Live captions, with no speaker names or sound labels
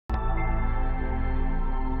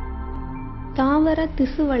தாவர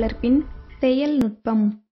திசு வளர்ப்பின் செயல் நுட்பம்.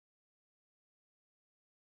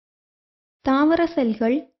 தாவர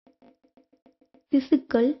செல்கள்,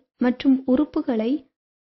 திசுக்கள் மற்றும் உறுப்புகளை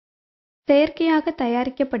செயற்கையாக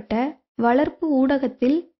தயாரிக்கப்பட்ட வளர்ப்பு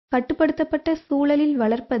ஊடகத்தில் கட்டுப்படுத்தப்பட்ட சூழலில்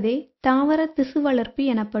வளர்ப்பதே தாவர திசு வளர்ப்பு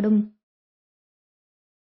எனப்படும்.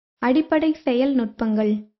 அடிப்படை செயல்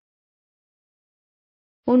நுட்பங்கள்.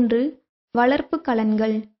 1. வளர்ப்பு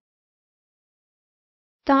கலன்கள்.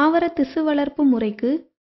 தாவர திசு வளர்ப்பு முறைக்கு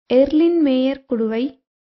எர்லின் மேயர் குடுவை,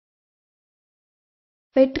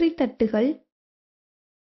 பெட்ரி தட்டுகள்,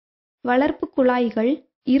 வளர்ப்பு குழாய்கள்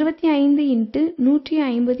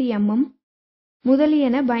 25x150 mm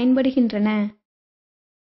முதலியன பயன்படுகின்றன.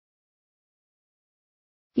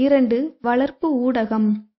 2. வளர்ப்பு ஊடகம்.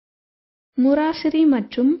 முராசரி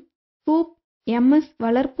மற்றும் ஹூப் MS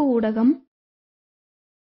வளர்ப்பு ஊடகம்,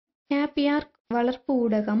 கேப்யார்க் வளர்ப்பு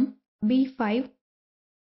ஊடகம் B5,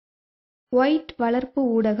 ஒயிட் வளர்ப்பு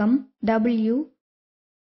ஊடகம் W,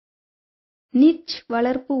 நிட்ச்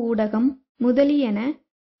வளர்ப்பு ஊடகம் முதலியன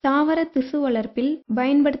தாவர திசு வளர்ப்பில்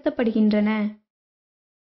பயன்படுத்தப்படுகின்றன.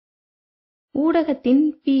 ஊடகத்தின்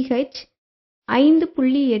pH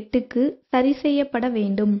 5.8க்கு சரி செய்யப்பட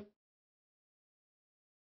வேண்டும்.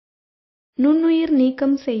 நுண்ணுயிர்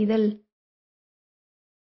நீக்கம் செய்தல்.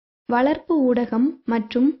 வளர்ப்பு ஊடகம்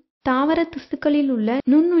மற்றும் தாவர திசுக்களில் உள்ள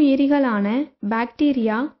நுண்ணுயிரிகளான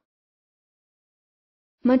பாக்டீரியா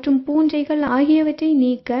மற்றும் பூஞ்சைகள் ஆகியவற்றை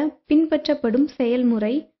நீக்க பின்பற்றப்படும்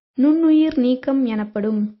செயல்முறை நுண்ணுயிர் நீக்கம்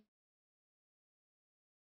எனப்படும்.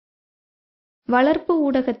 வளர்ப்பு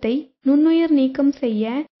ஊடகத்தை நுண்ணுயிர் நீக்கம் செய்ய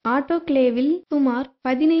ஆட்டோகிளேவில் சுமார்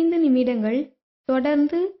 15 நிமிடங்கள்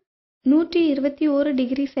தொடர்ந்து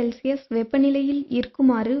 121°C வெப்பநிலையில்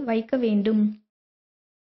இருக்குமாறு வைக்க வேண்டும்.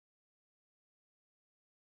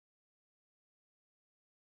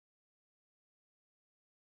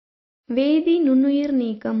 வேதி நுண்ணுயிர்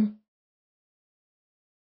நீக்கம்.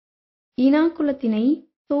 இனாக்குலத்தினை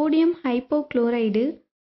சோடியம் ஹைப்போகுளோரைடு,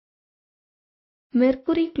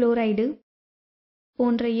 மெர்க்குரி குளோரைடு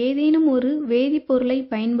போன்ற ஏதேனும் ஒரு வேதிப்பொருளை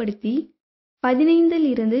பயன்படுத்தி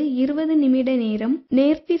 15 - 20 நிமிட நேரம்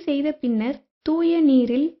நேர்த்தி செய்த பின்னர் தூய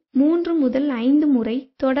நீரில் 3 முதல் 5 முறை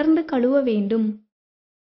தொடர்ந்து கழுவ வேண்டும்.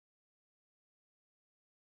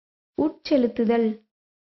 உட்செலுத்துதல்.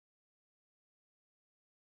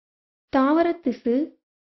 தாவர திசு,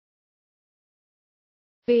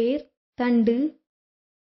 வேர், தண்டு,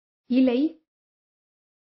 இலை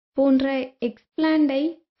போன்ற எக்ஸ்பிளான்டை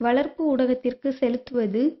வளர்ப்பு ஊடகத்திற்கு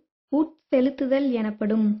செலுத்துவது உட்செலுத்துதல்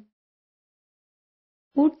எனப்படும்.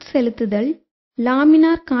 உட்செலுத்துதல்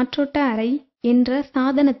லாமினார் காற்றோட்ட அறை என்ற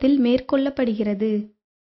சாதனத்தில் மேற்கொள்ளப்படுகிறது.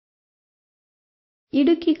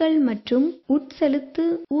 இடுக்கிகள் மற்றும் உட்செலுத்து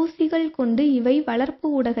ஊசிகள் கொண்டு இவை வளர்ப்பு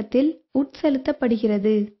ஊடகத்தில்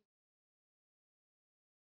உட்செலுத்தப்படுகிறது.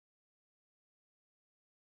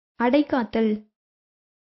 அடைகாத்தல்.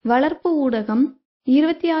 வளர்ப்பு ஊடகம்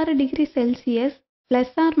 26°C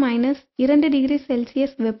 ±2°C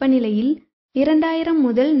வெப்பநிலையில் 2000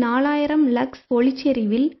 முதல் 4000 லக்ஸ்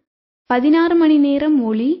ஒளிச்செறிவில் 16 மணி நேரம்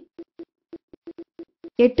ஒளி,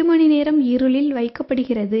 8 மணி நேரம் இருளில்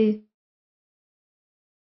வைக்கப்படுகிறது.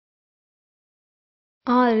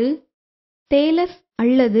 6. தேலஸ்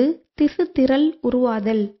அல்லது திசு திரள்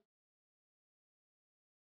உருவாதல்.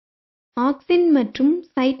 ஆக்சின் மற்றும்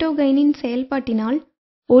சைட்டோகைனின் செயல்பாட்டினால்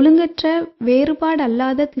ஒழுங்கற்ற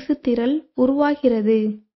வேறுபாடல்லாத திசுத்திரள் உருவாகிறது.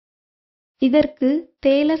 இதற்கு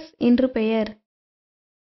தேலஸ் என்று பெயர்.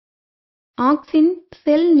 ஆக்சின்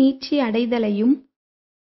செல் நீட்சி அடைதலையும்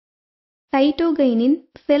சைட்டோகைனின்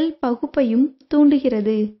செல் பகுப்பையும்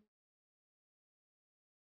தூண்டுகிறது.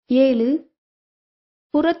 7.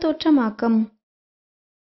 புறத்தோற்றமாக்கம்.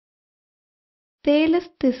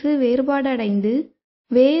 தேலஸ் திசு வேறுபாடடைந்து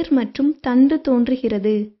வேர் மற்றும் தண்டு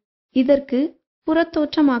தோன்றுகிறது. இதற்கு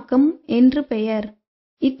புறத்தோற்றமாக்கம் என்று பெயர்.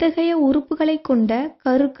 இத்தகைய உறுப்புகளை கொண்ட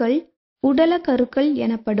கருக்கள் உடல கருக்கள்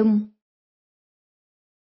எனப்படும்.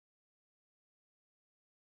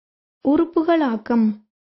 உறுப்புகளாக்கம்.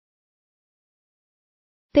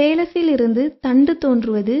 தேலஸிலிருந்து தண்டு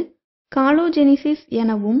தோன்றுவது காலோஜெனிசிஸ்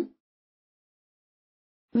எனவும்,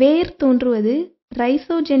 வேர் தோன்றுவது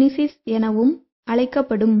ரைசோஜெனிசிஸ் எனவும்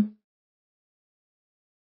அழைக்கப்படும்.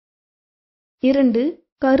 2.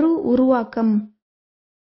 கரு உருவாக்கம்.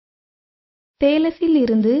 தேலஸில்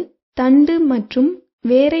இருந்து தண்டு மற்றும்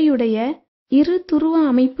வேரையுடைய இரு துருவ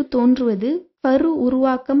அமைப்பு தோன்றுவது கரு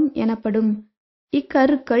உருவாக்கம் எனப்படும்.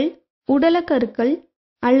 இக்கருக்கள் உடலக்கருக்கள்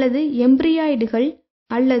அல்லது எம்பிரியாய்டுகள்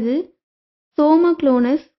அல்லது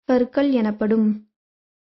சோமோக்ளோனஸ் கருக்கள் எனப்படும்.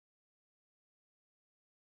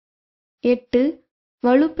 8.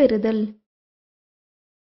 வலுப்பெறுதல்.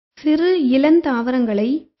 சிறு இளந்தாவரங்களை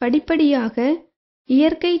படிப்படியாக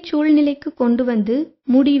இயற்கை சூழ்நிலைக்கு கொண்டு வந்து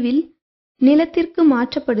முடிவில் நிலத்திற்கு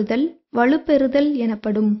மாற்றப்படுதல் வலுப்பெறுதல்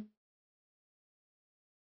எனப்படும்.